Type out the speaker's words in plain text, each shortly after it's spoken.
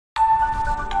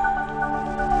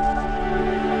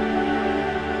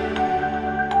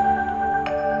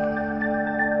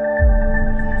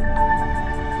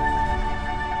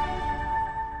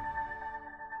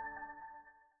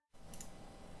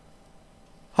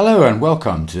Hello and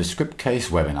welcome to the Scriptcase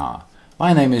webinar.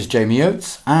 My name is Jamie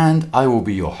Oates and I will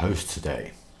be your host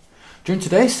today. During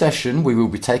today's session we will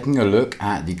be taking a look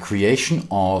at the creation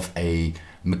of a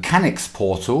mechanics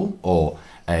portal or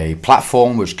a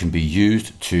platform which can be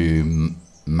used to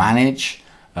manage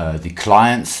the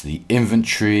clients, the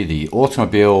inventory, the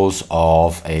automobiles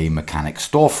of a mechanic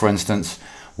store, for instance,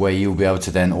 where you'll be able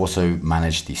to then also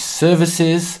manage the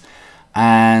services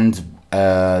and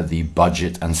the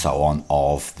budget and so on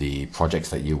of the projects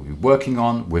that you'll be working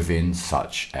on within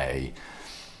such a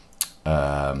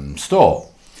store.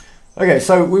 Okay,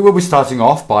 so we will be starting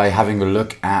off by having a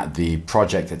look at the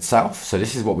project itself. So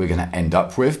this is what we're going to end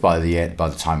up with by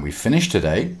the time we finish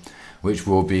today, which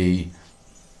will be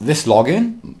this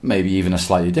login, maybe even a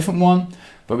slightly different one,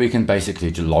 but we can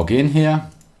basically just log in here.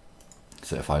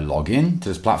 So if I log in to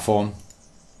this platform,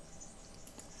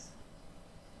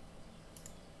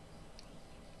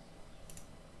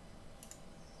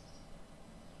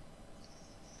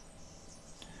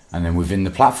 and then within the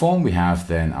platform, we have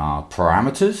then our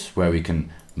parameters where we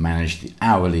can manage the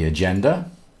hourly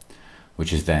agenda,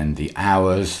 which is then the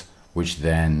hours, which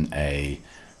then a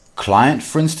client,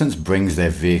 for instance, brings their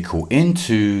vehicle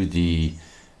into the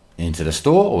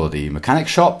store or the mechanic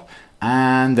shop,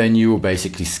 and then you will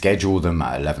basically schedule them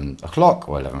at 11 o'clock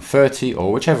or 11:30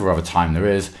 or whichever other time there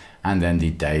is, and then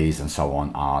the days and so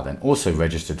on are then also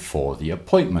registered for the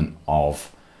appointment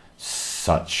of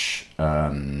such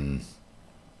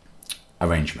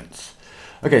arrangements.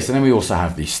 Okay, so then we also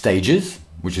have the stages,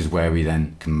 which is where we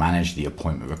then can manage the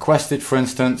appointment requested, for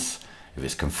instance, if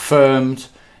it's confirmed,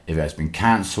 if it has been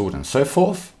cancelled and so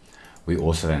forth. We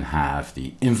also then have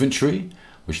the inventory,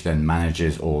 which then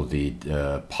manages all the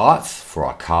parts for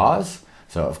our cars.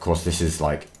 So of course this is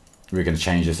like, we're going to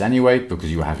change this anyway because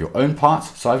you have your own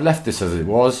parts. So I've left this as it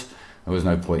was. There was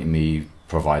no point in me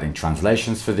providing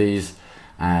translations for these,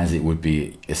 as it would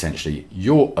be essentially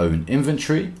your own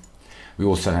inventory. We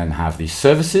also then have the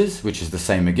services, which is the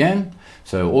same again.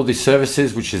 So all these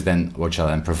services, which are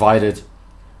then provided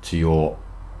to your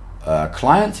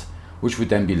client, which would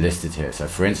then be listed here. So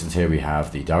for instance, here we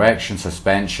have the direction,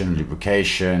 suspension,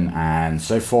 lubrication, and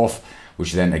so forth,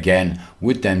 which then again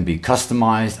would then be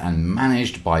customized and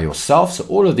managed by yourself. So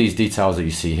all of these details that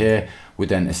you see here would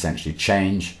then essentially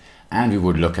change, and we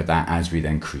would look at that as we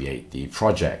then create the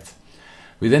project.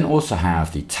 We then also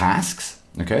have the tasks.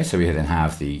 Okay, so we then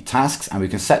have the tasks and we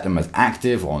can set them as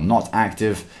active or not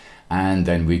active, and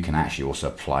then we can actually also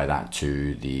apply that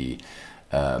to the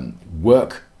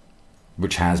work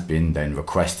which has been then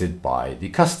requested by the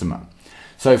customer.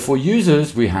 So for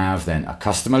users, we have then a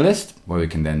customer list where we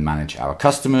can then manage our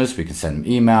customers, we can send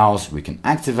them emails, we can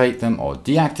activate them or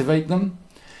deactivate them,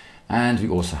 and we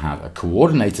also have a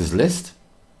coordinators list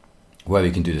where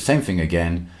we can do the same thing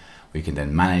again. We can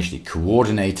then manage the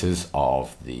coordinators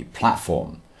of the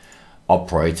platform.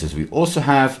 Operators we also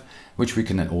have, which we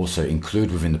can then also include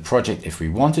within the project if we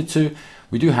wanted to.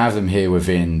 We do have them here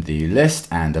within the list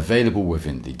and available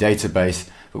within the database,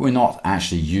 but we're not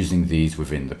actually using these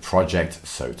within the project,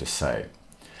 so to say.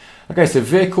 Okay, so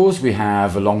vehicles, we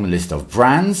have a long list of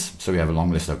brands. So we have a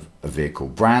long list of vehicle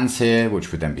brands here,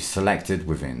 which would then be selected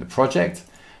within the project.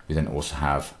 We then also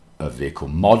have vehicle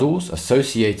models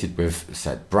associated with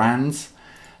said brands,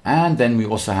 and then we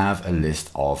also have a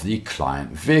list of the client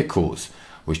vehicles,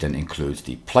 which then includes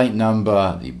the plate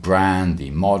number, the brand, the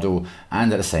model,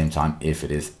 and at the same time if it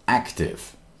is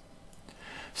active.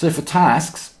 So for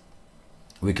tasks,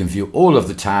 we can view all of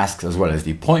the tasks as well as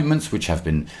the appointments which have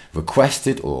been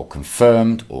requested or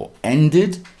confirmed or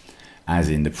ended, as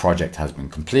in the project has been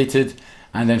completed.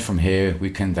 And then from here, we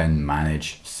can then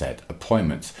manage said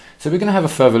appointments. So we're going to have a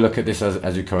further look at this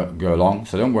as we go along.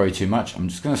 So don't worry too much. I'm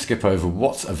just going to skip over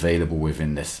what's available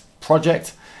within this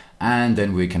project, and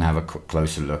then we can have a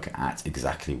closer look at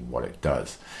exactly what it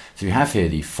does. So we have here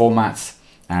the formats,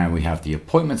 and we have the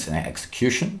appointments and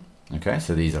execution. Okay,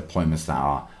 so these are appointments that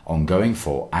are ongoing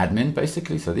for admin,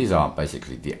 basically. So these are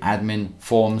basically the admin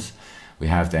forms. We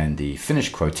have then the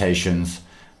finished quotations.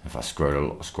 If I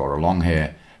scroll along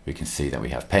here, we can see that we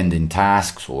have pending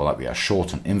tasks, or that we are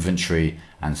short on inventory,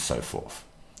 and so forth.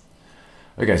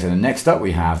 Okay, so the next up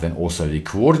we have then also the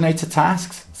coordinator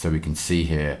tasks. So we can see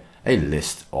here a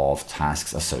list of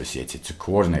tasks associated to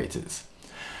coordinators.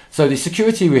 So the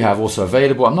security we have also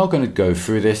available. I'm not going to go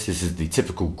through this. This is the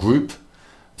typical group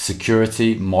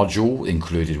security module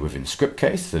included within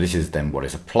Scriptcase. So this is then what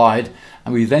is applied,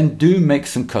 and we then do make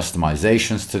some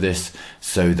customizations to this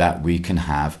so that we can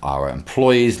have our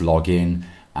employees log in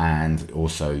and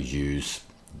also use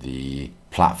the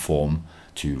platform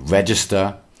to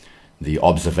register the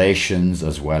observations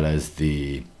as well as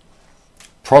the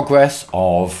progress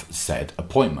of said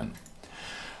appointment.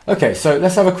 Okay, so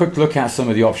let's have a quick look at some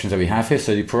of the options that we have here.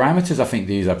 So the parameters, I think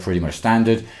these are pretty much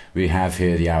standard. We have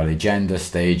here the hourly agenda,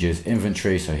 stages,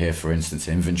 inventory. So here, for instance,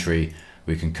 inventory,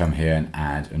 we can come here and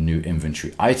add a new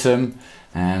inventory item.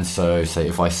 And so say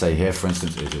if I say here, for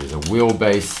instance, it is a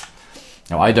wheelbase.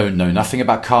 Now I don't know nothing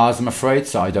about cars, I'm afraid,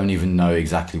 so I don't even know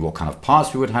exactly what kind of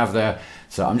parts we would have there.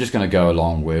 So I'm just going to go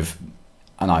along with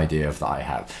an idea of that I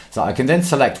have. So I can then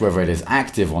select whether it is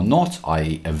active or not,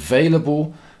 i.e.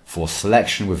 available for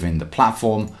selection within the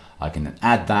platform. I can then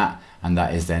add that, and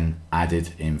that is then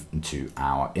added into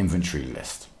our inventory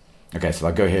list. Okay, so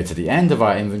I go here to the end of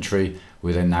our inventory.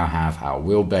 We then now have our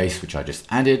wheelbase, which I just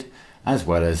added, as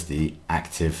well as the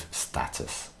active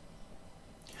status.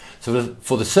 So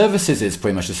for the services, it's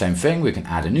pretty much the same thing. We can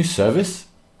add a new service.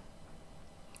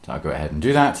 So I'll go ahead and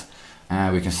do that.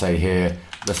 And we can say here,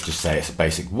 let's just say it's a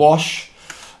basic wash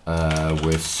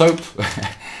with soap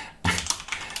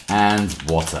and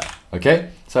water. Okay,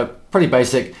 so pretty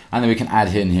basic. And then we can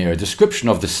add in here a description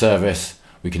of the service.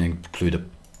 We can include a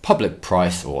public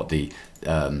price or the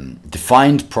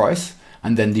defined price,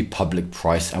 and then the public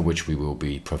price at which we will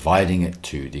be providing it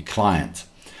to the client.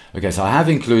 Okay, so I have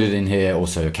included in here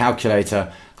also a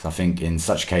calculator, because I think in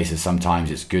such cases sometimes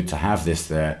it's good to have this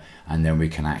there, and then we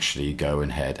can actually go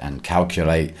ahead and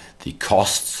calculate the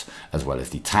costs as well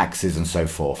as the taxes and so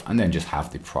forth, and then just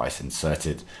have the price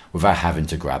inserted without having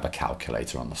to grab a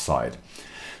calculator on the side.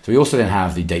 So we also then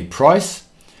have the date price,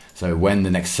 so when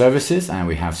the next service is, and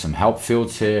we have some help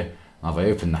fields here. Now if I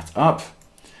open that up,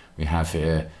 we have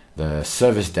here the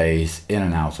service days in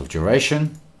and out of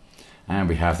duration, and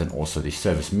we have then also the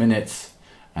service minutes,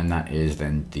 and that is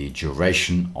then the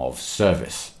duration of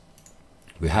service.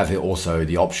 We have here also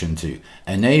the option to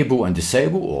enable and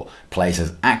disable or place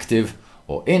as active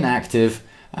or inactive,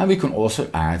 and we can also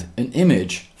add an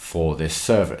image for this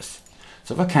service.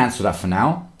 So if I cancel that for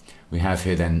now, we have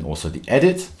here then also the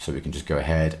edit, so we can just go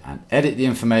ahead and edit the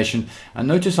information. And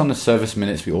notice on the service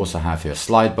minutes we also have here a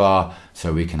slide bar,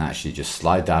 so we can actually just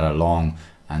slide that along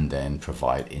and then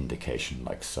provide indication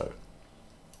like so.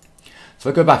 So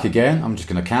if I go back again, I'm just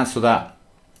going to cancel that.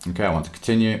 Okay, I want to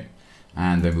continue.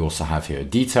 And then we also have here a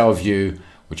detail view,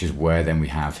 which is where then we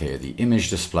have here the image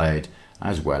displayed,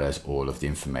 as well as all of the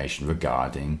information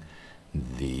regarding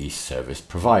the service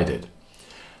provided.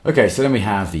 Okay, so then we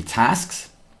have the tasks.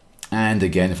 And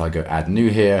again, if I go add new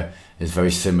here, it's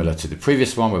very similar to the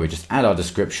previous one where we just add our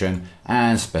description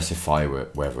and specify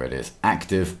whether it is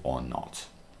active or not.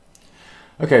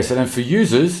 Okay, so then for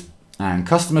users and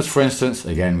customers, for instance,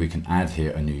 again, we can add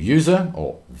here a new user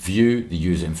or view the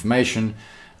user information,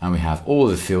 and we have all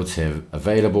the fields here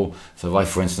available. So if I,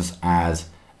 for instance, add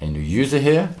a new user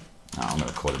here, I'm going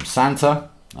to call him Santa.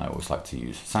 I always like to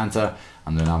use Santa,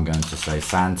 and then I'm going to say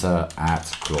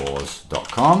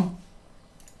santa@clause.com.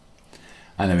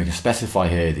 And then we can specify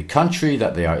here the country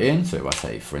that they are in. So if I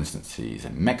say, for instance, he's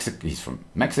from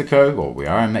Mexico, or we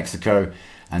are in Mexico,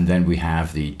 and then we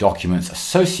have the documents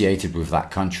associated with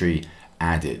that country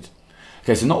added.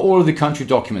 Okay, so not all of the country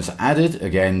documents are added.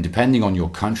 Again, depending on your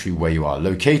country where you are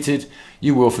located,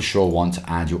 you will for sure want to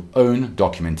add your own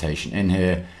documentation in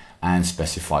here and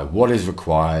specify what is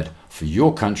required for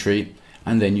your country,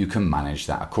 and then you can manage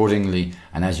that accordingly.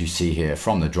 And as you see here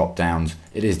from the drop downs,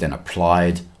 it is then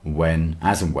applied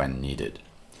as and when needed.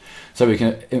 So we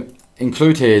can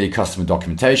include here the customer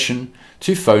documentation,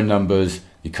 2 phone numbers,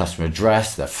 the customer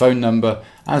address, their phone number,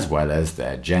 as well as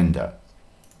their gender.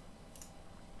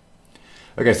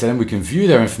 Okay, so then we can view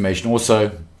their information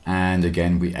also, and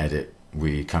again we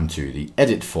come to the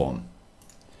edit form.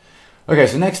 Okay,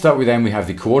 so next up we have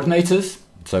the coordinators.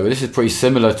 So this is pretty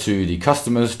similar to the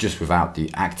customers, just without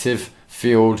the active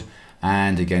field.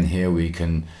 And again here we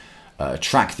can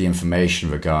track the information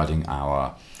regarding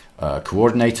our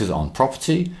coordinators on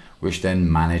property, which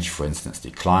then manage, for instance,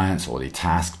 the clients or the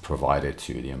task provided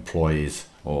to the employees,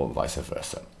 or vice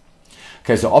versa.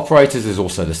 Okay, so operators is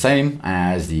also the same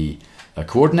as the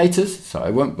coordinators, so I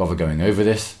won't bother going over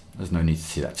this. There's no need to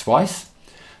see that twice.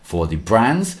 For the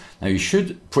brands, now you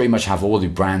should pretty much have all the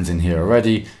brands in here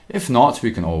already. If not, we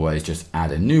can always just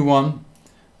add a new one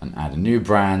and add a new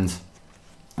brand,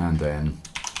 and then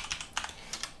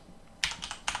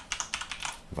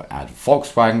if I add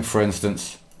Volkswagen, for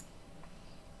instance,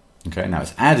 okay, now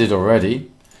it's added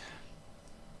already,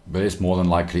 but it's more than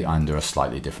likely under a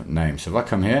slightly different name. So if I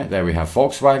come here, there we have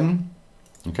Volkswagen,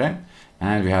 okay,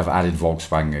 and we have added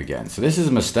Volkswagen again. So this is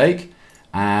a mistake,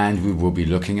 and we will be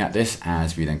looking at this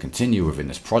as we then continue within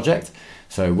this project.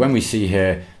 So when we see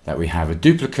here that we have a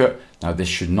duplicate, now this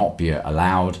should not be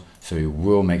allowed. So we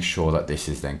will make sure that this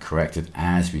is then corrected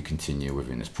as we continue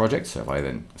within this project. So if I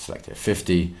then select here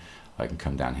 50, I can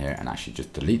come down here and actually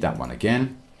just delete that one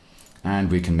again.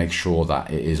 And we can make sure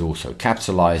that it is also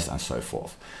capitalized and so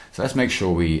forth. So let's make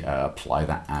sure we apply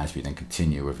that as we then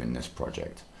continue within this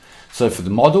project. So for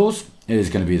the models, it is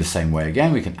going to be the same way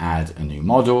again. We can add a new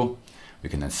model. We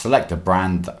can then select the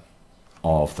brand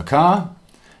of the car,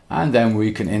 and then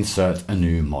we can insert a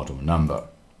new model number.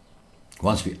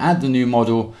 Once we add the new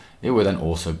model, it will then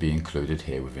also be included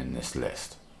here within this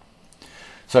list.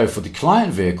 So for the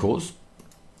client vehicles,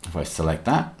 if I select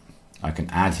that, I can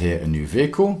add here a new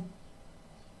vehicle.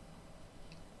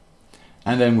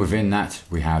 And then within that,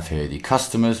 we have here the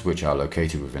customers, which are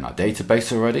located within our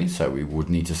database already. So we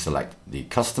would need to select the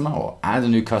customer or add a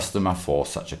new customer for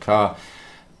such a car.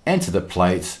 Enter the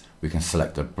plate. We can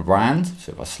select the brand.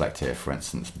 So if I select here, for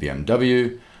instance,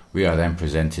 BMW, we are then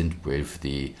presented with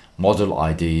the model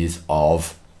IDs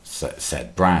of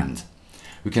said brand.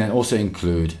 We can also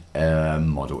include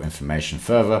model information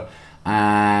further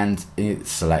and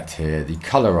select here the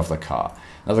color of the car.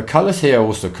 Now the colors here are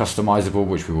also customizable,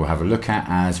 which we will have a look at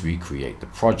as we create the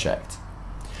project.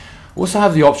 We also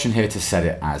have the option here to set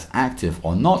it as active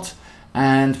or not,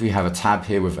 and we have a tab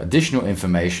here with additional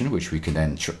information which we can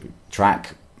then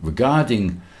track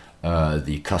regarding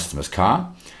the customer's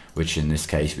car, which in this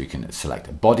case we can select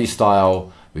a body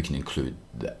style, we can include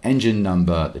the engine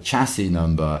number, the chassis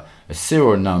number, a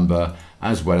serial number,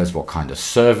 as well as what kind of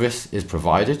service is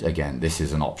provided. Again, this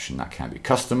is an option that can be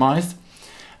customized,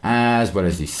 as well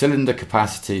as the cylinder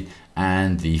capacity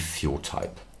and the fuel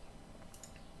type.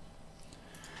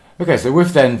 Okay, so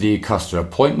with then the customer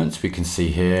appointments, we can see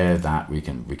here that we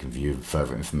can view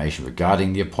further information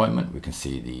regarding the appointment. We can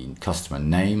see the customer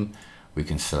name, we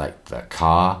can select the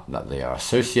car that they are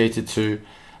associated to,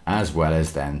 as well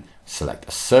as then select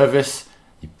a service,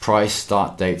 the price,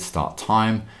 start date, start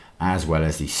time, as well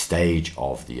as the stage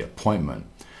of the appointment.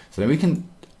 So then we can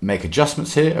make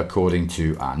adjustments here according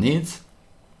to our needs,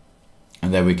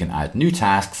 and then we can add new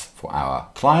tasks for our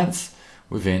clients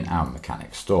within our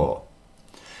mechanic store.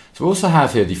 So we also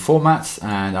have here the formats,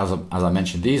 and as I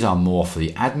mentioned, these are more for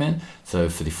the admin. So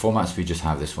for the formats, we just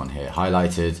have this one here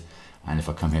highlighted. And if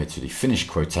I come here to the finished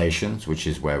quotations, which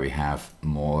is where we have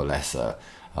more or less a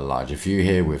larger view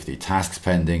here with the tasks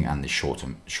pending and the short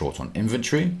on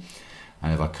inventory.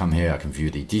 And if I come here, I can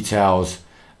view the details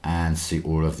and see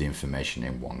all of the information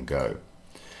in one go.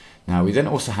 Now we then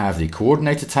also have the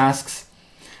coordinator tasks,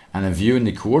 and then viewing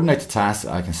the coordinator tasks,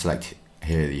 I can select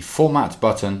here the format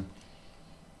button,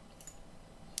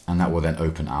 and that will then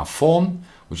open our form,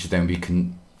 which then we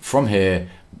can from here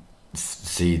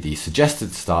see the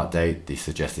suggested start date, the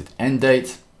suggested end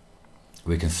date.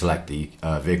 We can select the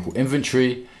vehicle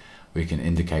inventory, we can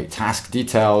indicate task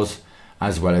details,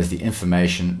 as well as the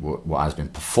information what has been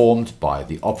performed by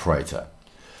the operator.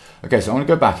 Okay, so I'm going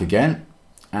to go back again,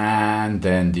 and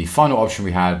then the final option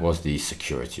we had was the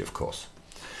security, of course.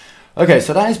 Okay,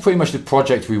 so that is pretty much the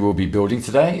project we will be building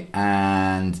today,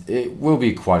 and it will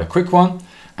be quite a quick one,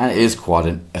 and it is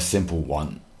quite a simple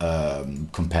one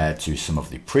compared to some of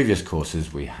the previous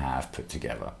courses we have put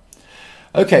together.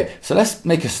 Okay, so let's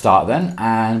make a start then,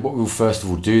 and what we'll first of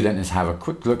all do then is have a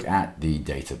quick look at the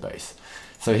database.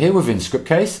 So here within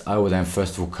Scriptcase, I will then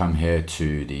first of all come here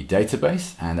to the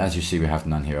database, and as you see we have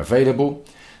none here available.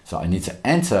 So I need to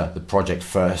enter the project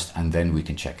first, and then we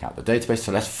can check out the database.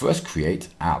 So let's first create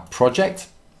our project,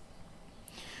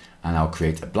 and I'll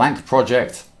create a blank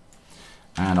project,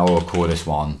 and I will call this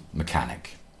one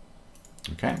mechanic.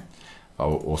 Okay, I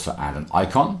will also add an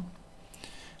icon.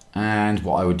 And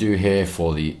what I would do here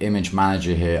for the image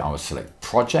manager here, I will select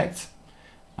project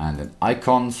and then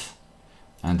icons,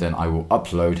 and then I will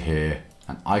upload here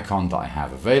an icon that I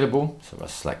have available. So if I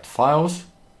select files,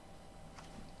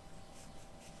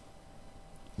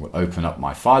 we'll open up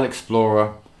my file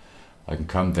explorer. I can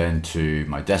come then to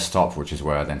my desktop, which is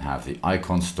where I then have the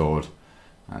icon stored,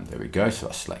 and there we go. So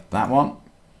I select that one.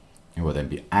 It will then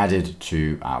be added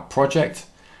to our project,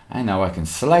 and now I can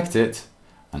select it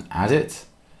and add it,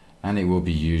 and it will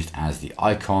be used as the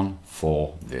icon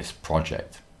for this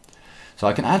project. So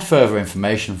I can add further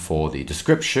information for the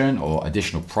description or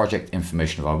additional project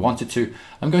information if I wanted to.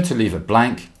 I'm going to leave it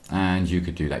blank, and you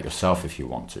could do that yourself if you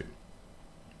want to.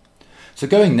 So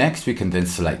going next, we can then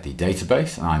select the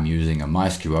database, and I'm using a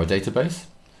MySQL database.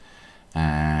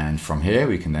 And from here,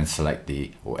 we can then select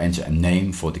or enter a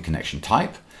name for the connection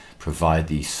type, provide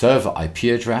the server IP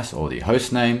address or the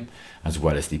host name, as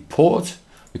well as the port.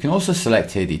 We can also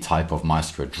select here the type of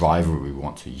MySQL driver we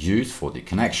want to use for the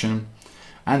connection,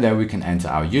 and then we can enter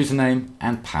our username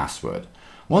and password.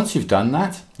 Once you've done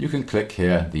that, you can click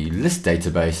here the list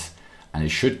database, and it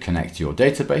should connect to your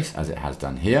database as it has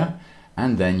done here,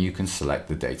 and then you can select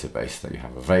the database that you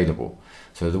have available.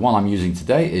 So the one I'm using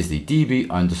today is the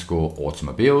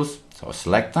DB_automobiles, so I'll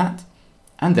select that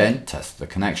and then test the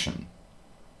connection.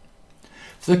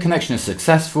 If the connection is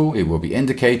successful, it will be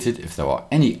indicated. If there are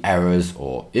any errors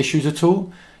or issues at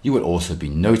all, you will also be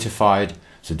notified.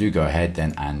 So do go ahead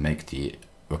then and make the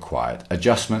required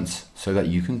adjustments so that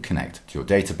you can connect to your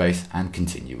database and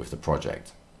continue with the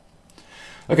project.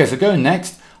 Okay, so going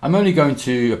next, I'm only going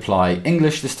to apply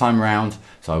English this time around.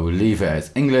 So I will leave it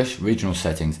as English, regional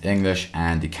settings English,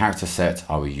 and the character set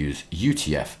I will use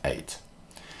UTF-8.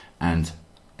 And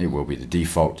it will be the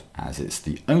default as it's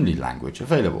the only language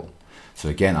available. So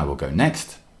again, I will go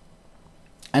next.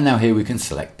 And now here we can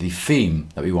select the theme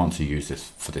that we want to use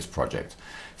for this project.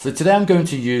 So today I'm going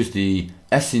to use the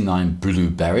SC9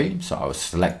 Blueberry. So I will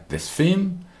select this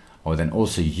theme. I will then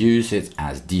also use it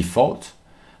as default.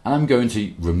 And I'm going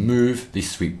to remove the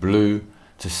sweet blue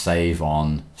to save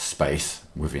on space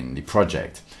within the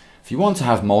project. If you want to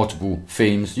have multiple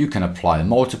themes, you can apply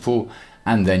multiple,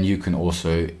 and then you can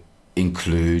also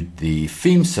include the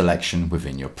theme selection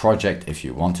within your project if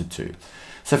you wanted to.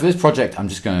 So for this project, I'm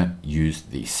just going to use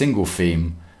the single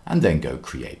theme and then go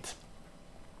create.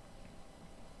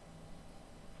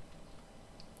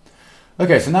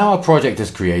 Okay, so now our project is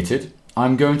created.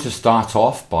 I'm going to start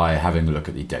off by having a look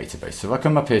at the database. So if I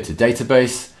come up here to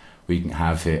database, we can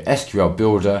have here SQL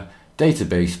Builder,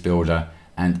 Database Builder,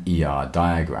 and ER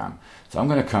Diagram. So I'm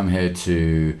going to come here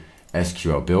to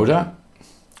SQL Builder,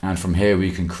 and from here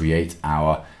we can create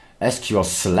our SQL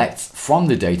selects from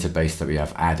the database that we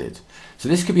have added. So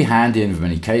this could be handy in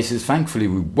many cases. Thankfully,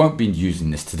 we won't be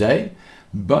using this today,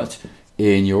 but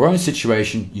in your own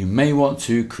situation, you may want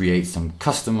to create some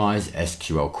customized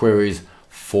SQL queries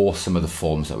for some of the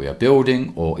forms that we are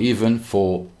building, or even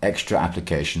for extra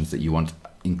applications that you want to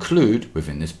include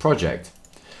within this project.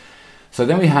 So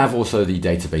then we have also the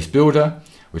database builder,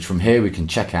 which from here we can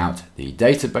check out the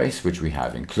database which we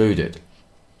have included.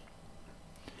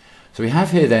 So we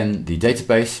have here then the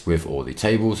database with all the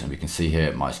tables, and we can see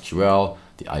here MySQL,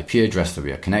 the IP address that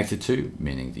we are connected to,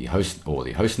 meaning the host or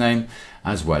the host name,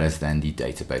 as well as then the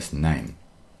database name.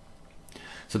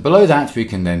 So below that, we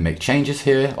can then make changes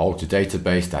here, alter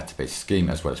database, database scheme,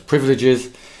 as well as privileges.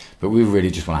 But we really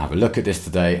just want to have a look at this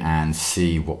today and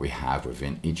see what we have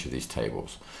within each of these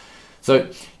tables. So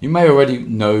you may already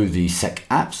know the sec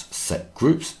apps, sec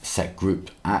groups, sec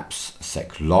group apps,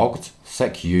 sec logged,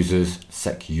 sec users,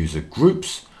 sec user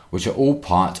groups, which are all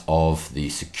part of the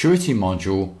security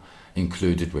module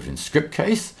included within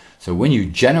Scriptcase. So when you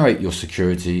generate your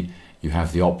security, you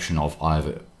have the option of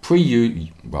either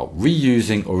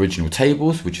reusing original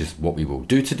tables, which is what we will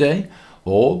do today,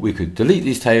 or we could delete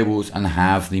these tables and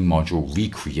have the module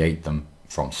recreate them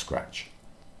from scratch.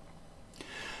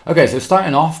 Okay, so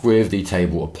starting off with the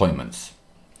table appointments.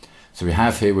 So we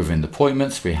have here within the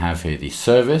appointments, we have here the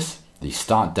service, the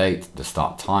start date, the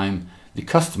start time, the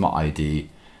customer ID,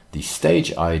 the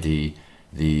stage ID,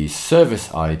 the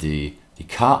service ID, the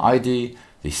car ID,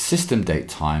 the system date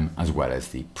time, as well as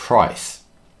the price.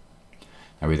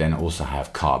 Now we then also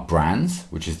have car brands,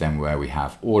 which is then where we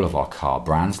have all of our car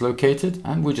brands located,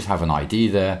 and we just have an ID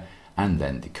there and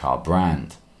then the car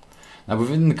brand. Now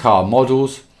within the car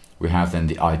models, we have then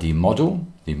the ID model,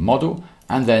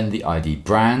 and then the ID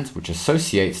brand, which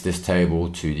associates this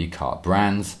table to the car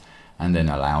brands and then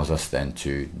allows us then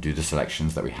to do the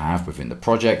selections that we have within the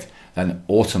project and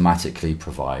automatically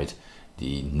provide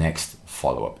the next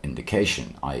follow-up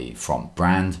indication, i.e. from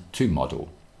brand to model.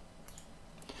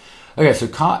 Okay, so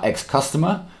car X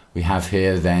customer, we have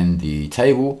here then the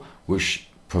table which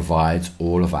provides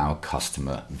all of our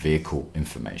customer vehicle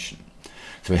information.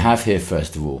 So we have here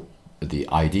first of all the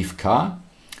ID for car,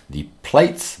 the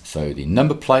plates, so the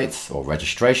number plates or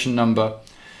registration number,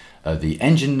 the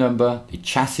engine number, the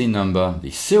chassis number,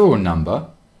 the serial number,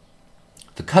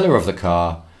 the color of the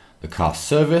car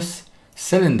service,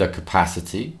 cylinder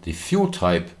capacity, the fuel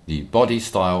type, the body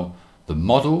style, the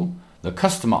model, the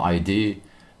customer ID,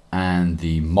 and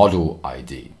the model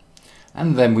ID.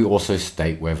 And then we also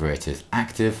state whether it is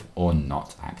active or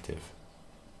not active.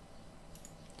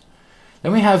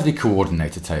 Then we have the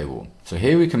coordinator table. So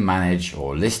here we can manage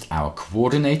or list our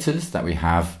coordinators that we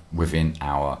have within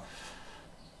our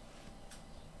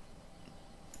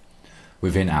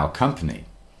company.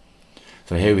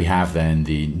 So here we have then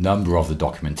the number of the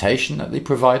documentation that they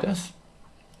provide us,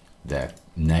 their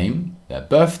name, their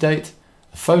birth date,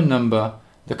 the phone number,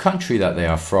 the country that they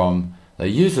are from, their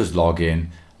user's login,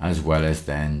 as well as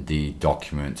then the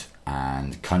document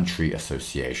and country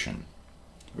association,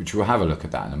 which we'll have a look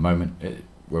at that in a moment.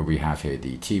 where we have here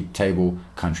the table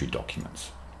country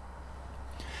documents.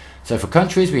 So for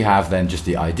countries, we have then just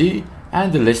the ID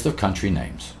and the list of country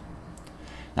names.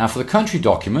 Now for the country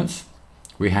documents,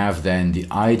 we have then the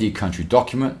ID country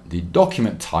document, the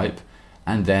document type,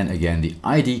 and then again the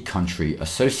ID country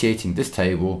associating this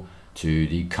table to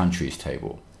the countries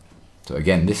table. So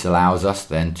again, this allows us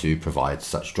then to provide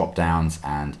such drop downs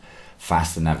and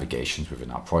faster navigations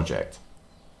within our project.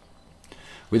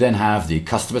 We then have the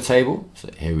customer table. So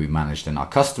here we manage then our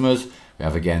customers. We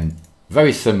have again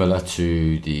very similar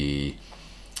to the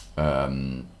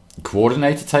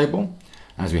coordinator table,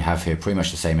 as we have here pretty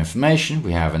much the same information.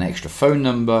 We have an extra phone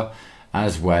number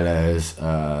as well as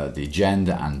the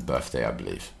gender and birthday, I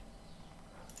believe.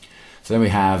 So then we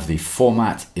have the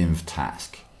format inv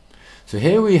task. So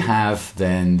here we have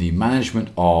then the management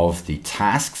of the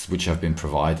tasks which have been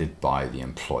provided by the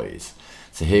employees.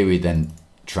 So here we then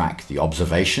track the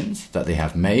observations that they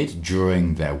have made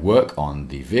during their work on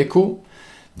the vehicle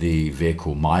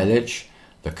mileage,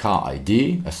 the car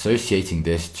ID, associating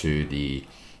this to the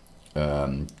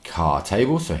car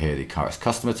table. So here the car is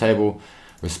customer table,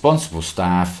 responsible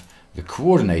staff, the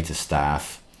coordinator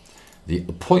staff, the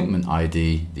appointment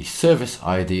ID, the service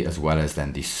ID, as well as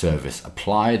then the service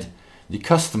applied, the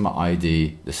customer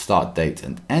ID, the start date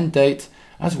and end date,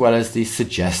 as well as the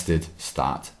suggested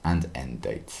start and end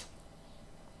dates.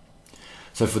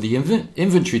 So for the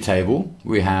inventory table,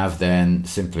 we have then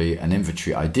simply an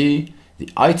inventory ID, the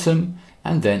item,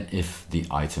 and then if the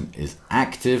item is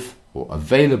active or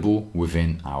available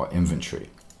within our inventory.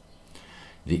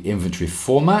 The inventory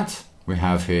format, we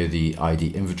have here the ID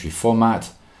inventory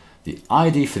format, the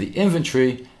ID for the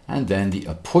inventory, and then the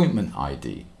appointment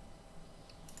ID.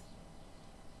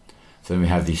 So then we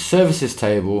have the services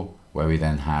table, where we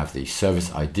then have the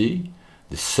service ID,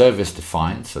 the service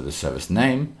defined, so the service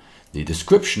name, the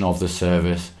description of the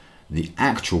service, the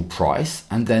actual price,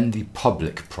 and then the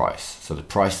public price, so the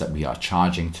price that we are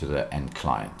charging to the end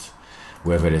client.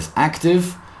 Whether it is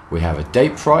active, we have a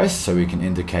date price, so we can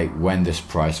indicate when this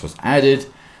price was added,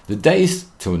 the days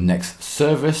till next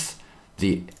service,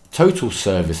 the total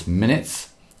service minutes,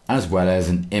 as well as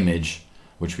an image,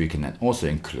 which we can then also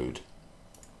include.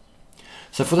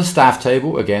 So for the staff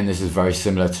table, again, this is very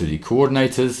similar to the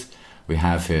coordinators. We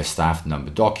have here staff number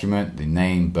document, the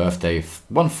name, birthday,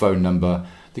 one phone number,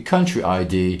 the country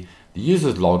ID, the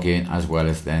user's login, as well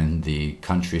as then the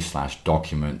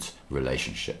country/document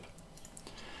relationship.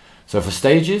 So for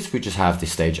stages, we just have the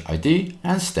stage ID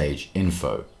and stage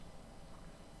info.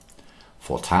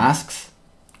 For tasks,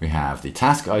 we have the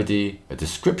task ID, a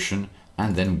description,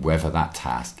 and then whether that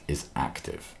task is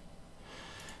active.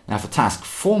 Now for task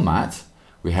format,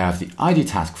 we have the ID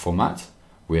task format.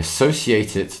 We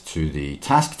associate it to the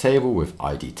task table with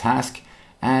ID task,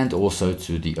 and also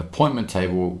to the appointment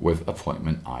table with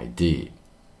appointment ID.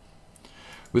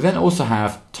 We then also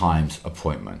have times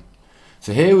appointment.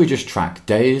 So here we just track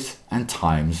days and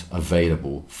times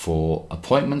available for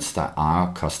appointments that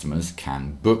our customers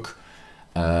can book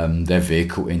their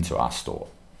vehicle into our store.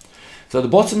 So at the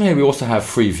bottom here we also have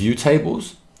 3 view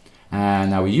tables, and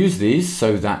now we use these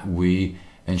so that we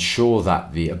ensure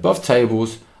that the above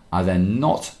tables are then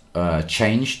not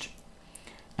changed,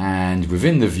 and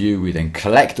within the view we then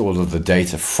collect all of the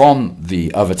data from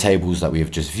the other tables that we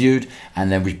have just viewed,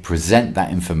 and then we present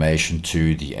that information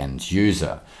to the end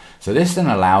user. So this then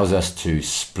allows us to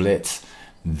split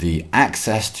the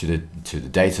access to the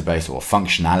database or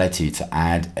functionality to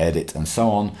add, edit, and so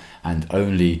on, and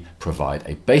only provide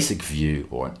a basic view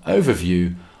or an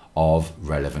overview of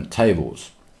relevant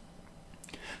tables.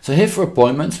 So here for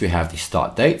appointments, we have the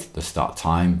start date, the start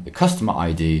time, the customer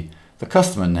ID, the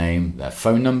customer name, their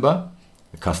phone number,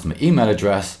 the customer email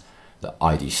address, the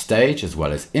ID stage, as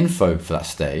well as info for that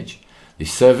stage, the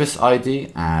service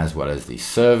ID, as well as the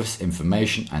service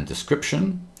information and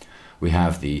description. We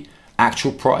have the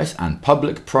actual price and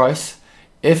public price,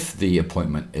 if the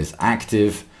appointment is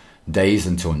active, days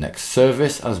until next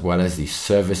service, as well as the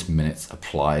service minutes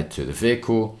applied to the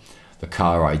vehicle, the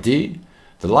car ID,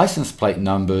 the license plate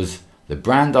numbers, the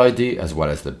brand ID, as well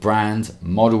as the brand,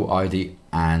 model ID,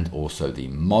 and also the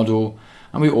model.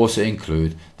 And we also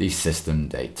include the system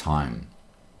date time.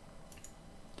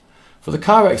 For the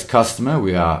CarX customer,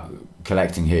 we are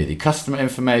collecting here the customer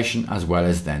information, as well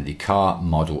as then the car,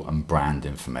 model, and brand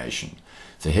information.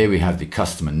 So here we have the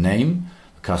customer name,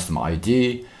 the customer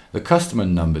ID, the customer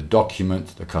number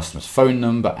document, the customer's phone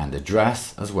number and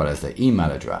address, as well as their email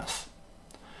address.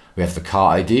 We have the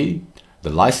car ID, the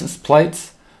license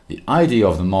plates, the ID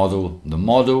of the model,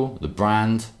 the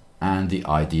brand, and the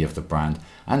ID of the brand.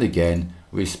 And again,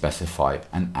 we specify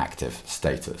an active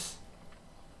status.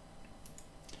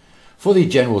 For the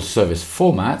general service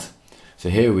format, so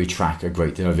here we track a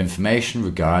great deal of information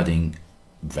regarding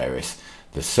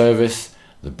the service,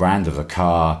 the brand of the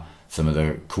car, some of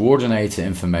the coordinator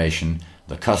information,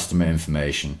 the customer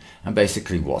information, and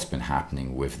basically what's been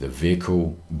happening with the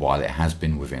vehicle while it has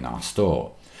been within our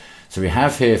store. So we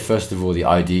have here, first of all, the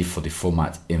ID for the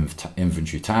format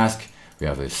inventory task. We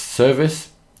have the service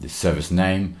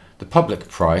name, the public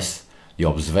price, the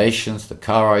observations, the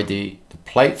car ID, the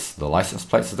plates, the license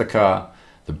plates of the car,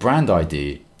 the brand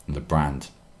ID and the brand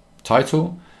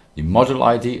title, the model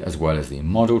ID as well as the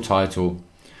model title.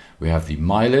 We have the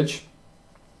mileage,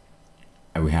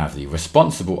 and we have the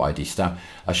responsible ID stamp.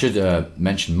 I should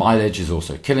mention mileage is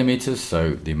also kilometers,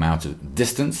 so the amount of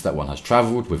distance that one has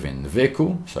traveled within the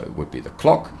vehicle, so it would be the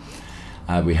clock.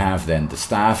 We have then the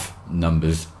staff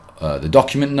numbers, the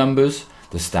document numbers,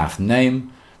 the staff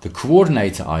name, the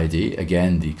coordinator ID,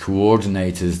 again the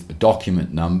coordinator's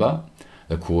document number,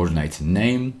 the coordinator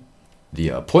name, the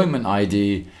appointment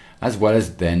ID, as well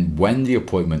as then when the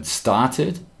appointment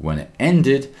started, when it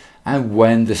ended, and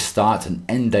when the start and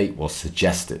end date was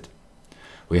suggested.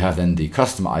 We have then the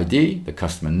customer ID, the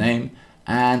customer name,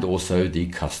 and also the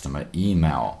customer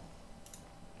email.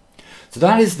 So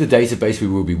that is the database we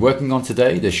will be working on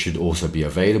today. This should also be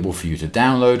available for you to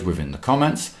download within the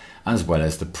comments, as well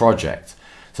as the project.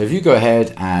 So if you go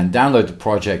ahead and download the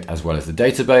project as well as the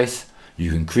database,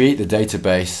 you can create the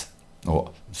database,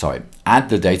 add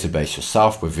the database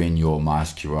yourself within your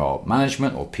MySQL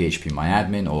management or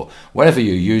PHPMyAdmin or whatever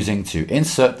you're using to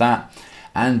insert that,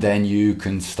 and then you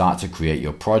can start to create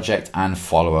your project and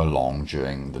follow along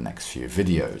during the next few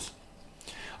videos.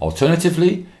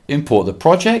 Alternatively, import the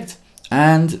project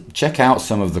and check out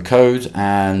some of the code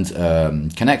and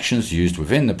connections used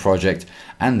within the project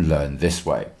and learn this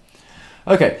way.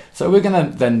 Okay, so we're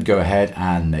going to then go ahead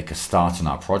and make a start on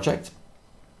our project.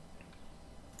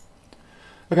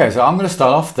 Okay, so I'm going to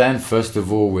start off then first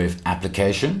of all with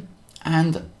application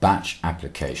and batch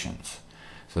applications.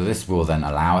 So this will then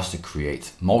allow us to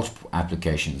create multiple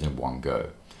applications in one go.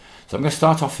 So I'm going to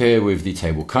start off here with the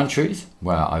table countries,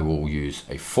 where I will use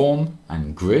a form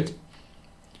and grid,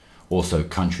 also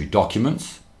country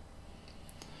documents,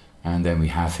 and then we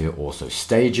have here also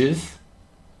stages,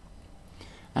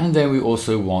 and then we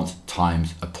also want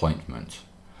times appointment.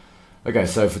 Okay,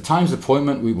 so for times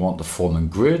appointment we want the form and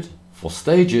grid. For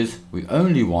stages, we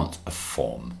only want a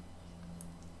form.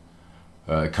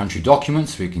 Country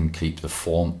documents, we can keep the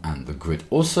form and the grid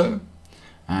also.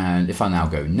 And if I now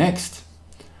go next,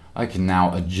 I can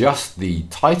now adjust the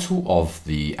title of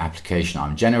the application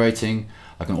I'm generating.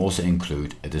 I can also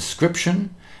include a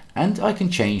description, and I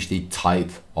can change the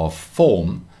type of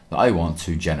form that I want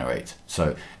to generate.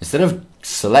 So instead of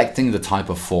selecting the type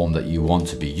of form that you want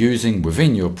to be using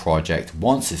within your project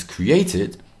once it's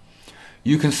created,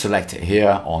 you can select it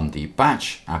here on the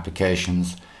batch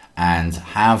applications and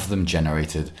have them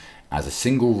generated as a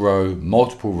single row,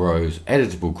 multiple rows,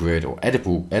 editable grid or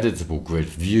editable grid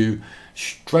view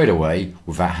straight away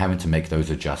without having to make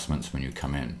those adjustments when you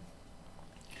come in.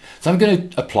 So I'm going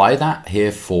to apply that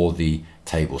here for the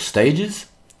table stages,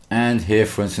 and here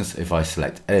for instance if I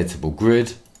select editable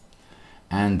grid,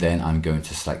 and then I'm going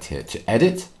to select here to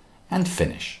edit and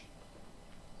finish.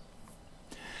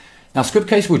 Now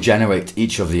Scriptcase will generate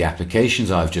each of the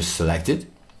applications I've just selected,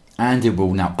 and it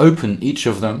will now open each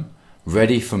of them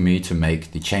ready for me to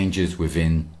make the changes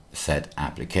within said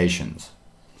applications.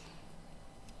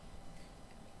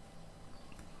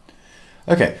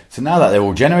 Okay, so now that they're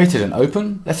all generated and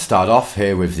open, let's start off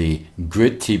here with the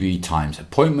grid TB times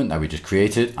appointment that we just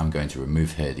created. I'm going to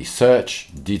remove here the search,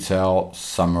 detail,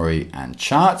 summary and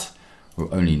chart.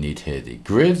 We'll only need here the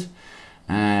grid.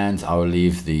 And I will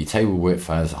leave the table width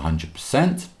as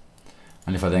 100%.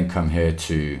 And if I then come here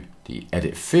to the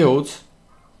edit fields,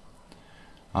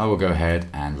 I will go ahead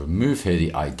and remove here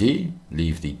the ID,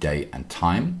 leave the date and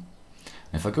time.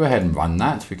 And if I go ahead and run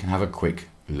that, we can have a quick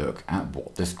look at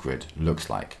what this grid looks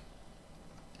like.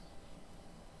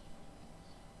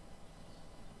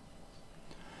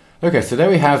 Okay, so there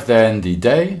we have then the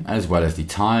day as well as the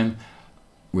time.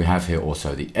 We have here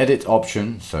also the edit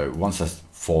option. So once this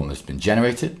form has been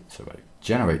generated, so I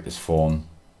generate this form,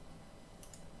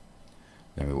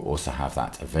 then we will also have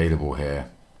that available here.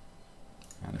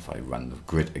 And if I run the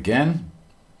grid again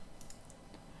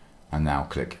and now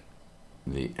click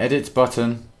the edit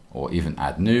button or even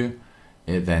add new,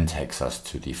 it then takes us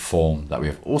to the form that we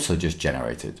have also just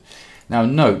generated. Now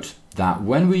note that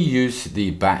when we use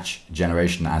the batch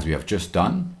generation as we have just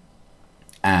done,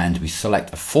 and we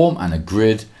select a form and a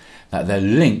grid, that the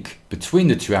link between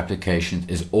the two applications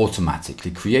is automatically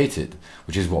created,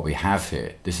 which is what we have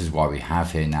here. This is why we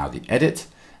have here now the edit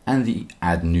and the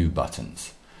add new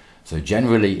buttons. So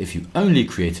generally, if you only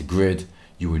create a grid,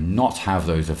 you would not have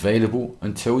those available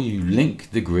until you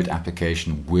link the grid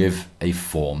application with a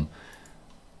form.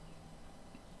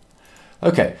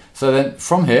 Okay, so then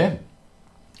from here,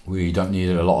 we don't need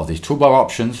a lot of these toolbar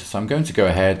options. So I'm going to go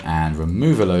ahead and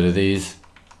remove a load of these.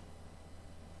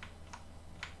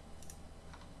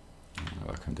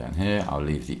 I'll come down here, I'll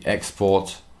leave the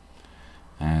export.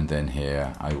 And then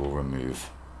here I will remove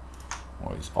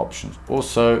all these options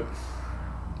also.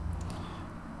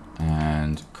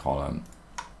 And column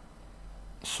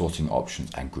sorting options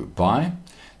and group by.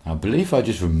 Now, I believe I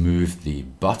just removed the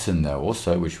button there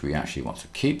also, which we actually want to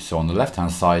keep. So on the left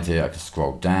hand side here, I can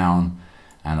scroll down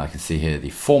and I can see here the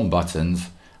form buttons,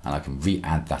 and I can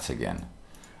re-add that again.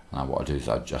 Now what I'll do is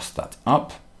I'll adjust that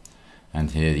up, and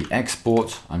here the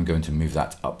export, I'm going to move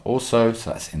that up also,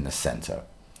 so that's in the center.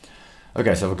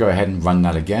 Okay, so we'll go ahead and run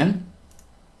that again.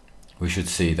 We should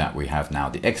see that we have now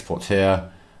the export here,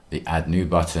 the add new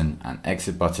button and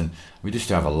exit button. We just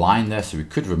have a line there, so we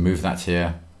could remove that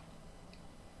here,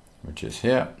 which is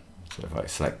here. So if I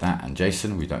select that and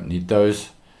JSON, we don't need those.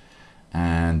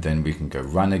 And then we can go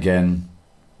run again.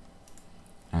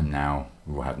 And now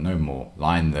we will have no more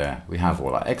line there. We have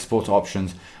all our export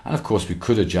options. And of course, we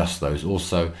could adjust those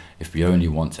also. If we only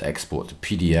want to export to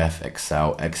PDF,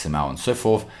 Excel, XML, and so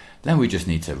forth, then we just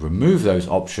need to remove those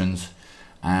options,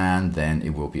 and then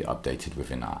it will be updated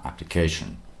within our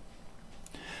application.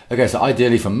 Okay, so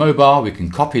ideally for mobile, we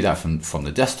can copy that from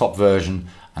the desktop version,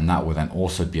 and that will then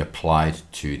also be applied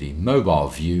to the mobile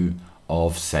view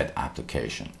of said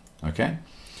application. Okay,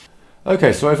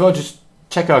 so if I just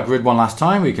check our grid one last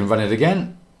time, we can run it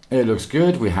again. It looks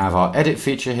good. We have our edit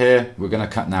feature here. We're going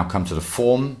to now come to the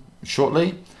form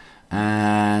shortly,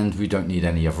 and we don't need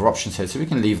any other options here, so we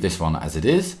can leave this one as it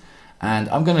is. And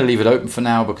I'm going to leave it open for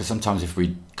now, because sometimes if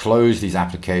we close these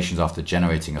applications after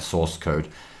generating a source code,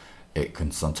 it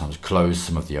can sometimes close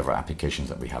some of the other applications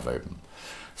that we have open.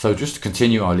 So just to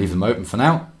continue, I'll leave them open for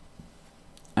now.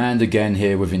 And again,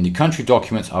 here within the country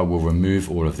documents, I will remove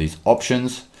all of these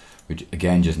options, which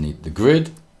again just need the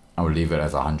grid. I will leave it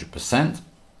as 100%,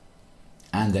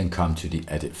 and then come to the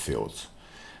edit fields.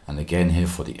 And again, here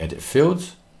for the edit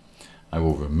fields, I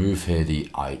will remove here the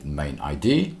main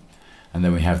ID, and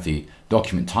then we have the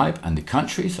document type and the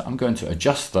country. So I'm going to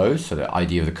adjust those so the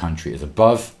ID of the country is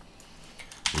above.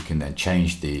 We can then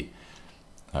change the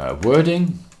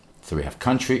wording. So we have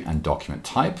country and document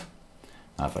type.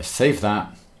 Now if I save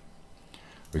that,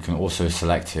 we can also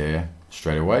select here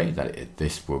straight away that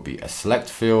this will be a select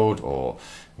field or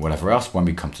whatever else when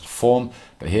we come to the form.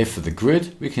 But here for the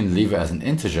grid, we can leave it as an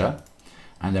integer.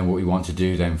 And then what we want to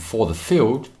do then for the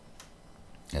field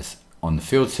is on the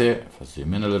fields here, if I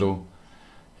zoom in a little,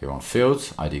 here on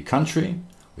fields, ID country,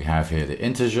 we have here the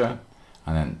integer,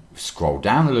 and then scroll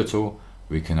down a little,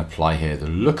 we can apply here the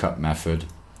lookup method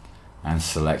and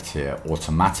select here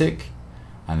automatic,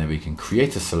 and then we can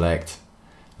create a select,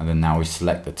 and then now we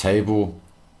select the table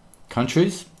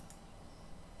countries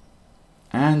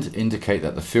and indicate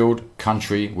that the field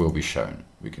country will be shown.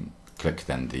 We can click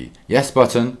then the yes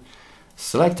button,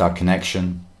 select our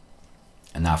connection,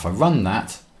 and now if I run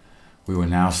that, we will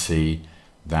now see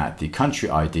that the country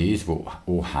IDs will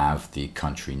all have the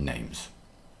country names.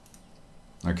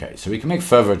 Okay, so we can make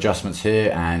further adjustments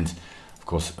here and of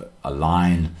course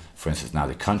align. For instance, now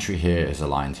the country here is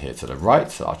aligned here to the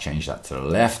right, so I'll change that to the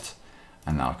left,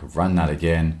 and now I can run that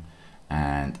again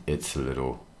and it's a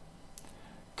little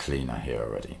cleaner here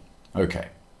already. Okay,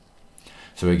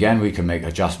 so again we can make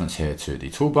adjustments here to the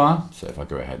toolbar. So if I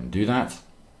go ahead and do that,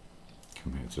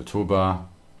 come here to the toolbar,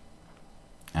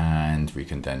 and we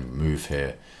can then move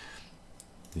here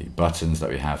the buttons that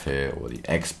we have here, or the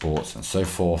exports and so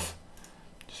forth.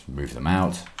 Just move them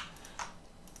out,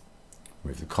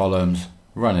 move the columns,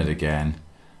 run it again,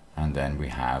 and then we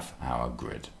have our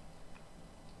grid.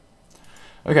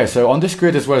 Okay, so on this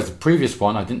grid as well as the previous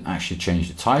one, I didn't actually change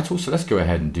the title, so let's go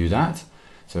ahead and do that.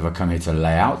 So if I come here to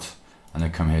layout and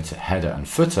then come here to header and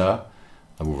footer,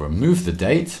 I will remove the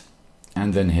date,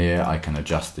 and then here I can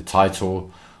adjust the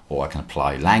title, or I can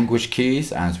apply language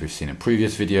keys as we've seen in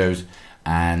previous videos,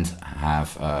 and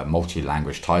have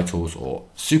multi-language titles or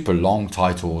super long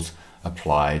titles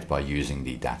applied by using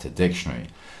the data dictionary.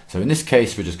 So in this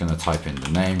case, we're just going to type in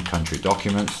the name, country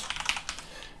documents,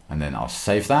 and then I'll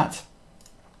save that.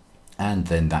 And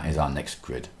then that is our next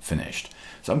grid finished.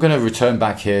 So I'm going to return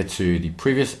back here to the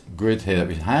previous grid here that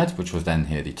we had, which was then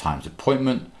here the times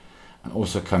appointment, and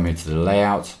also come here to the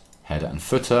layout, header and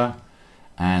footer,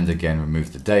 and again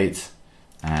remove the date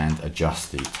and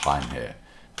adjust the time here,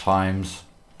 times,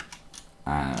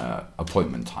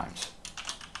 appointment times.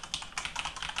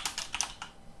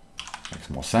 Makes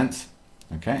more sense.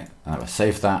 Okay, and if I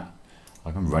save that,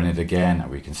 I can run it again, and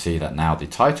we can see that now the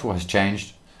title has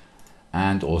changed,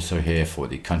 and also here for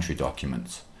the country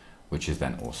documents, which is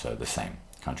then also the same,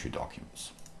 country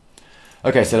documents.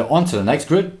 Okay, so on to the next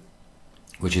grid,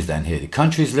 which is then here the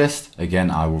countries list.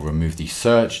 Again, I will remove the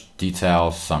search,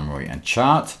 details, summary, and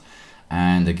chart,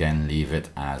 and again leave it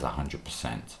as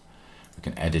 100%. We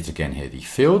can edit again here the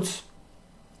fields,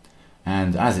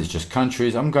 and as it's just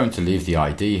countries, I'm going to leave the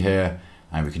ID here,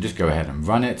 and we can just go ahead and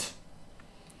run it,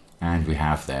 and we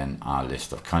have then our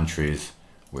list of countries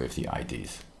with the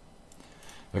IDs.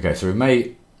 Okay, so we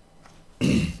may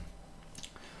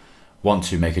want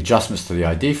to make adjustments to the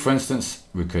ID, for instance.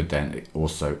 We could then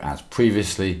also, as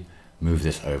previously, move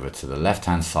this over to the left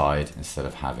hand side instead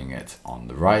of having it on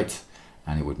the right,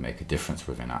 and it would make a difference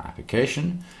within our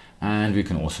application. And we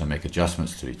can also make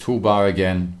adjustments to the toolbar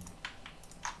again,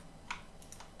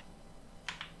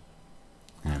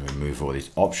 and remove all these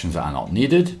options that are not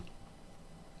needed,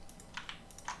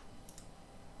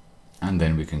 and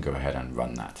then we can go ahead and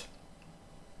run that.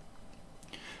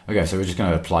 Okay, so we're just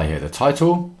going to apply here the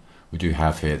title. We do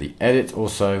have here the edit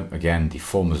also. Again, the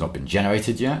form has not been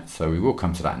generated yet, so we will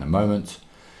come to that in a moment.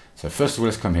 So first of all,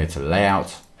 let's come here to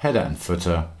layout, header and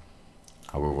footer.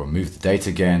 I will remove the date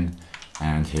again,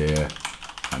 and here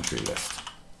country list.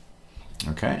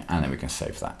 Okay, and then we can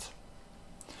save that.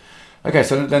 Okay,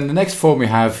 so then the next form we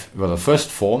have, well, the first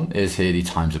form is here the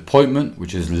times appointment,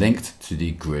 which is linked to the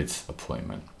grids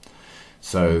appointment.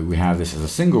 So we have this as a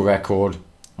single record.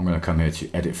 I'm going to come here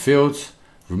to edit fields,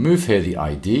 remove here the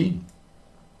ID.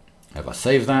 If I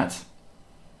save that,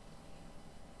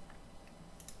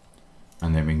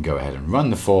 and then we can go ahead and run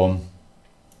the form,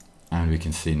 and we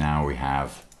can see now we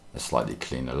have a slightly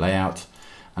cleaner layout.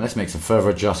 And let's make some further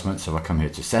adjustments. So if I come here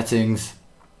to settings,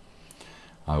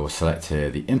 I will select here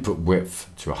the input width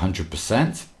to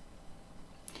 100%,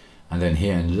 and then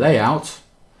here in layout,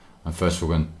 and first we're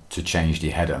going to change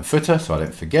the header and footer so I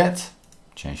don't forget.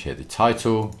 Change here the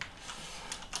title,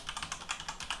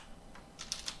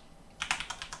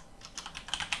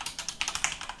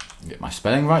 get my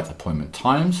spelling right, appointment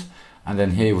times, and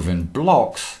then here within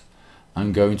blocks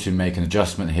I'm going to make an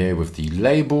adjustment here with the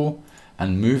label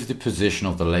and move the position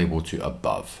of the label to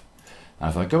above. Now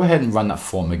if I go ahead and run that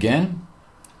form again,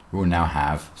 we will now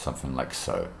have something like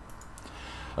so.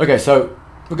 Okay, so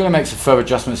we're going to make some further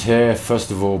adjustments here.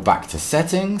 First of all, back to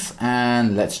settings,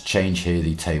 and let's change here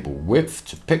the table width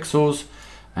to pixels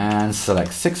and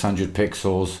select 600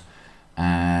 pixels.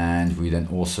 And we then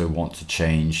also want to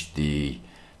change the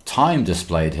time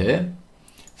displayed here.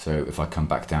 So if I come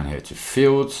back down here to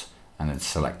fields and then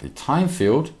select the time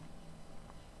field,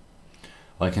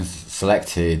 I can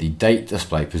select here the date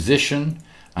display position,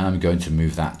 and I'm going to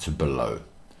move that to below.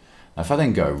 Now if I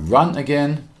then go run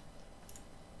again,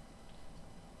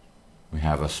 we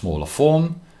have a smaller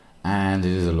form, and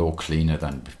it is a little cleaner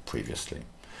than previously.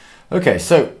 Okay,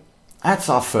 so that's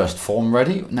our first form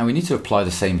ready. Now we need to apply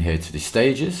the same here to the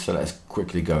stages, so let's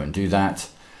quickly go and do that.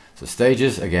 So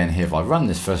stages, again here if I run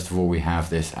this, first of all we have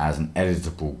this as an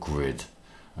editable grid.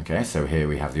 Okay, so here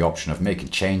we have the option of making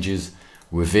changes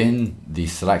within the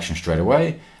selection straight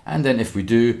away, and then if we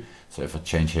do, so if I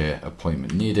change here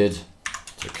appointment needed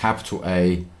to capital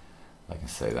A, I can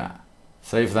say that,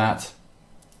 save that,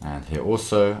 and here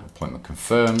also appointment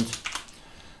confirmed,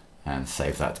 and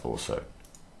save that also.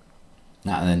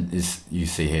 Now and then you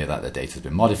see here that the data has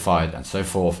been modified and so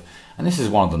forth, and this is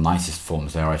one of the nicest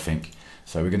forms there, I think,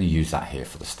 so we're going to use that here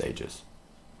for the stages.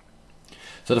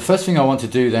 So the first thing I want to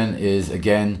do then is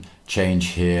again change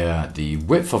here the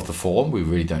width of the form. We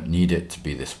really don't need it to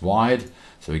be this wide,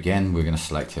 so again we're going to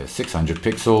select here 600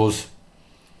 pixels.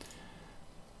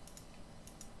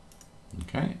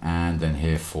 Okay, and then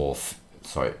here for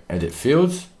edit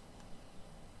fields,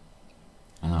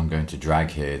 and I'm going to drag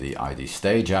here the ID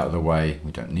stage out of the way.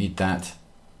 We don't need that.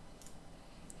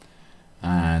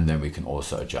 And then we can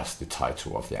also adjust the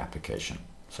title of the application.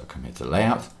 So come here to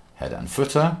layout, header and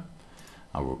footer.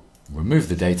 I will remove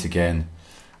the date again,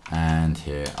 and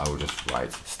here I will just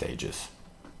write stages.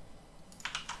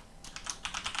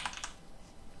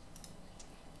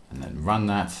 And then run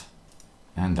that,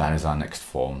 and that is our next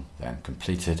form then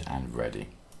completed and ready.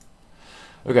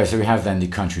 Okay, so we have then the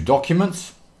country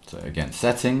documents. So again,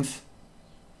 settings,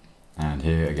 and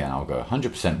here again I'll go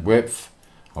 100% width.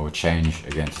 I will change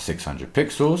again to 600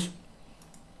 pixels.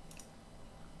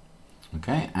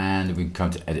 Okay, and we can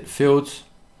come to edit fields.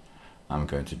 I'm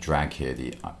going to drag here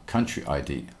the country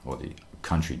ID or the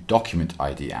country document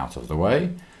ID out of the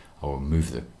way. I will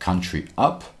move the country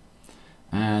up,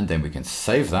 and then we can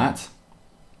save that.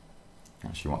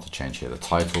 Actually want to change here the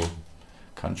title,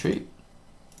 country,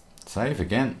 save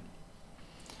again.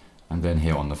 And then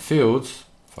here on the fields,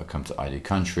 if I come to ID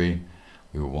country,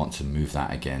 we will want to move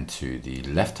that again to the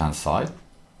left hand side.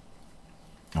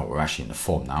 Oh, we're actually in the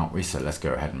form now, aren't we? So let's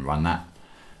go ahead and run that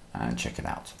and check it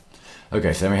out.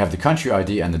 Okay, so then we have the country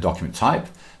ID and the document type.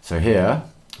 So here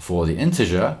for the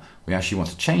integer, we actually want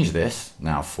to change this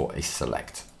now for a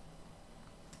select,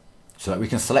 so that we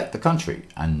can select the country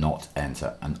and not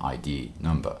enter an ID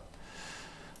number.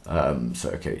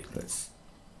 Okay, let's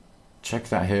check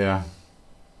that here.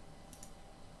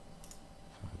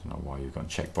 I don't know why you've got a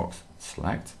checkbox.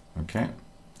 Select, okay.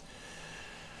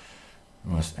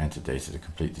 We must enter data to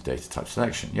complete the data type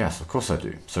selection. Yes, of course I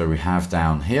do. So we have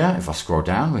down here, if I scroll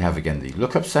down, we have again the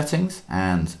lookup settings,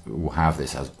 and we'll have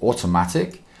this as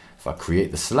automatic. If I create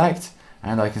the select,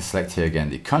 and I can select here again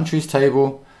the countries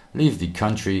table, leave the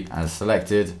country as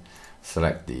selected,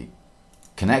 select the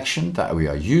connection that we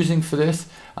are using for this,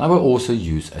 and I will also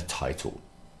use a title.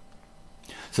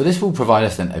 So this will provide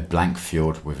us then a blank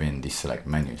field within the select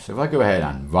menu. So if I go ahead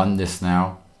and run this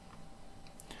now,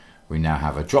 we now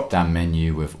have a drop down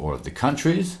menu with all of the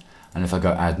countries, and if I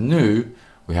go add new,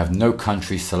 we have no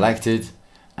country selected,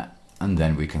 and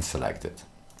then we can select it.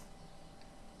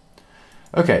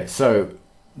 Okay, so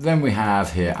then we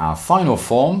have here our final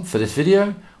form for this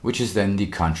video, which is then the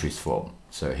countries form.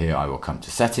 So here I will come to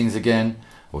settings again,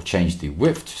 we'll change the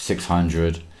width to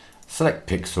 600, select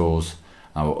pixels,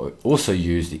 I will also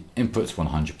use the inputs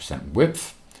 100%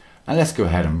 width, and let's go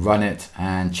ahead and run it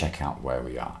and check out where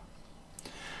we are.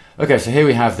 Okay, so here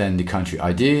we have then the country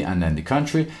ID and then the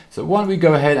country. So why don't we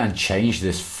go ahead and change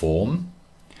this form?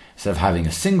 Instead of having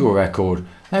a single record,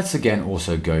 let's again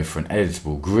also go for an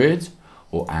editable grid,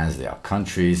 or as they are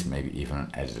countries, maybe even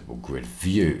an editable grid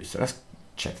view. So let's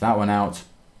check that one out.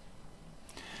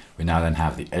 We now then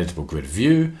have the editable grid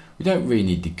view. We don't really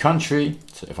need the country.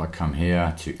 So if I come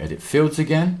here to edit fields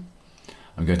again,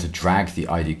 I'm going to drag the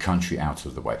ID country out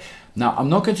of the way. Now, I'm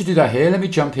not going to do that here. Let me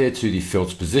jump here to the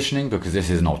fields positioning, because this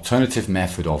is an alternative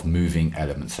method of moving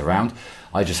elements around.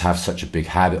 I just have such a big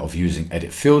habit of using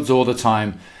edit fields all the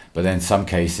time, but then in some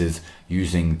cases,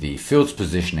 using the fields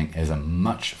positioning is a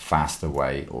much faster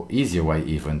way, or easier way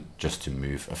even, just to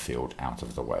move a field out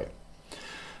of the way.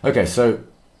 Okay, so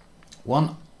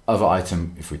one other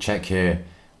item, if we check here,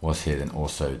 was here then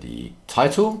also the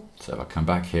title. So if I come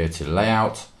back here to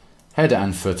layout, header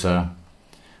and footer,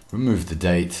 remove the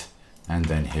date, and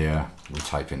then here we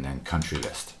type in then country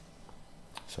list.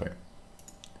 Sorry,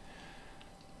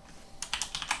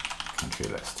 country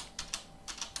list,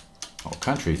 or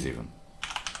countries even.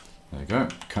 There you go,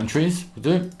 countries will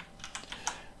do.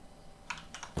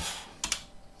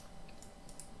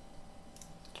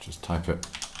 Just type it.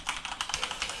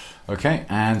 Okay,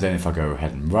 and then if I go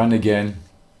ahead and run again,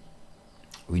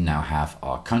 we now have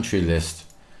our country list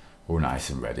all nice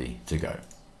and ready to go.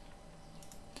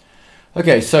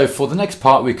 Okay, so for the next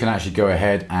part, we can actually go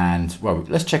ahead and, well,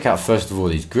 let's check out first of all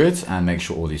these grids and make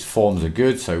sure all these forms are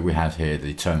good. So we have here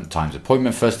the times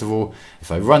appointment first of all.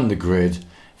 If I run the grid,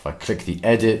 if I click the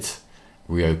edit,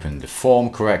 we open the form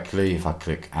correctly. If I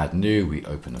click add new, we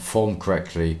open the form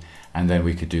correctly. And then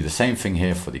we could do the same thing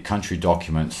here for the country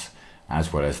documents,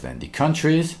 as well as then the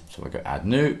countries. So I go add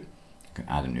new, I can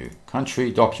add a new country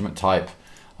document type.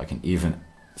 I can even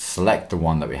select the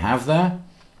one that we have there.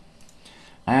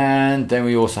 And then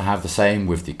we also have the same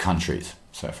with the countries.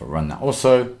 So if I run that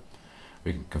also,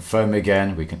 we can confirm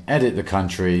again, we can edit the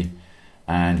country,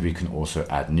 and we can also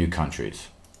add new countries.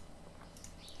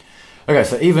 Okay,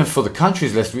 so even for the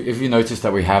countries list, if you notice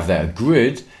that we have there a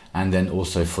grid, and then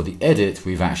also for the edit,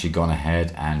 we've actually gone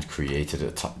ahead and created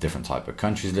a different type of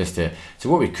countries list here. So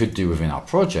what we could do within our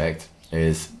project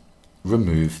is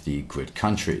remove the grid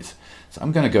countries. So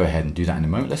I'm going to go ahead and do that in a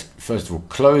moment. Let's first of all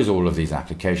close all of these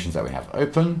applications that we have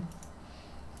open.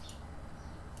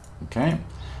 Okay,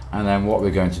 and then what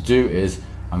we're going to do is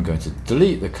I'm going to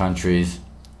delete the countries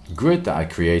grid that I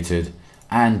created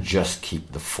and just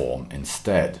keep the form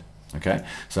instead. Okay,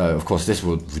 so of course this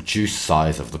will reduce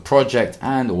size of the project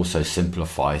and also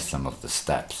simplify some of the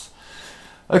steps.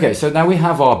 Okay, so now we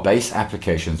have our base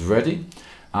applications ready.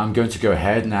 I'm going to go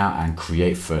ahead now and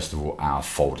create first of all our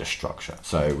folder structure.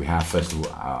 So we have first of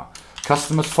all our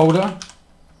customers folder.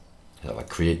 So I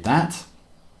create that.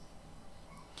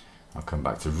 I'll come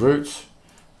back to root,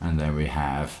 and then we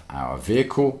have our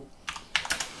vehicle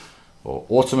or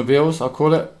automobiles, I'll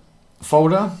call it,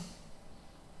 folder.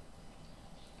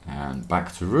 And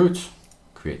back to root,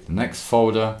 create the next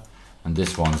folder, and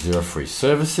this one 03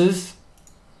 services,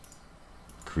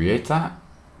 create that,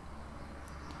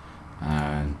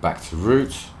 and back to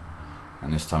root,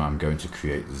 and this time I'm going to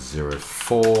create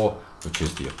 04, which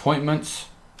is the appointments,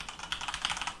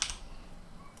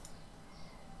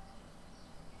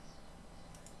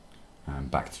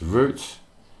 back to root.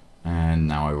 And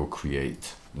now I will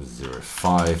create the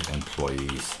 05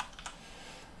 employees.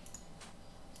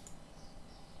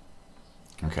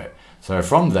 Okay, so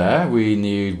from there we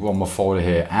need one more folder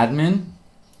here, admin.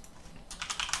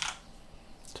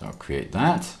 So I'll create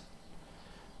that.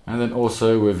 And then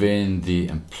also within the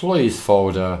employees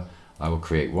folder, I will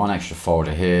create one extra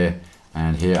folder here.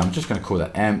 And here I'm just going to call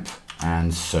that emp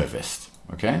and serviced.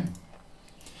 Okay.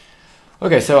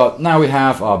 Okay, so now we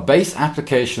have our base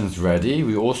applications ready.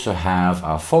 We also have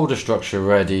our folder structure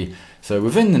ready. So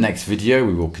within the next video,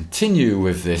 we will continue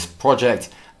with this project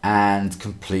and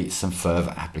complete some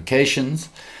further applications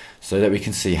so that we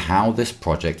can see how this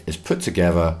project is put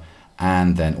together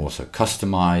and then also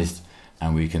customized,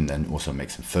 and we can then also make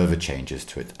some further changes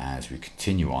to it as we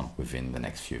continue on within the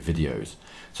next few videos.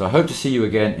 So I hope to see you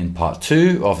again in part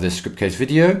 2 of this Scriptcase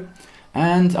video,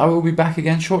 and I will be back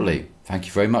again shortly. Thank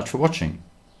you very much for watching.